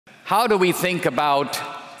how do we think about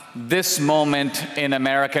this moment in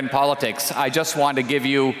American politics? I just want to give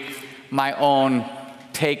you my own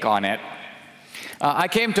take on it. I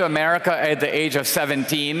came to America at the age of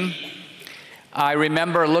 17. I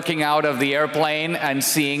remember looking out of the airplane and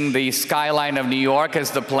seeing the skyline of New York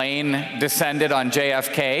as the plane descended on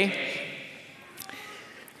JFK.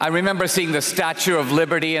 I remember seeing the Statue of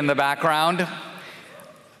Liberty in the background.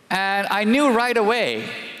 And I knew right away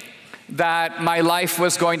that my life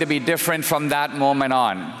was going to be different from that moment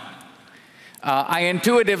on. I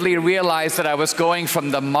intuitively realized that I was going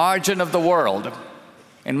from the margin of the world,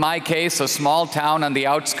 in my case, a small town on the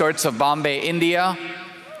outskirts of Bombay, India,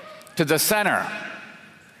 to the center.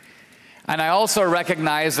 And I also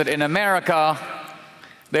recognized that in America,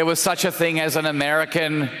 there was such a thing as an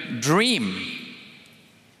American dream.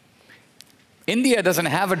 India doesn't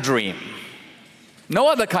have a dream. No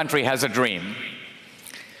other country has a dream.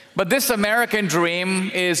 But this American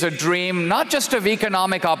dream is a dream not just of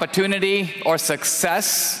economic opportunity or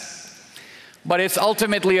success, but it's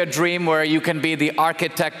ultimately a dream where you can be the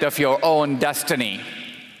architect of your own destiny.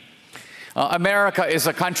 America is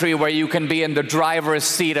a country where you can be in the driver's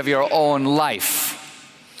seat of your own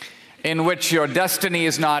life, in which your destiny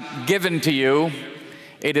is not given to you,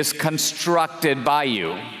 it is constructed by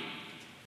you.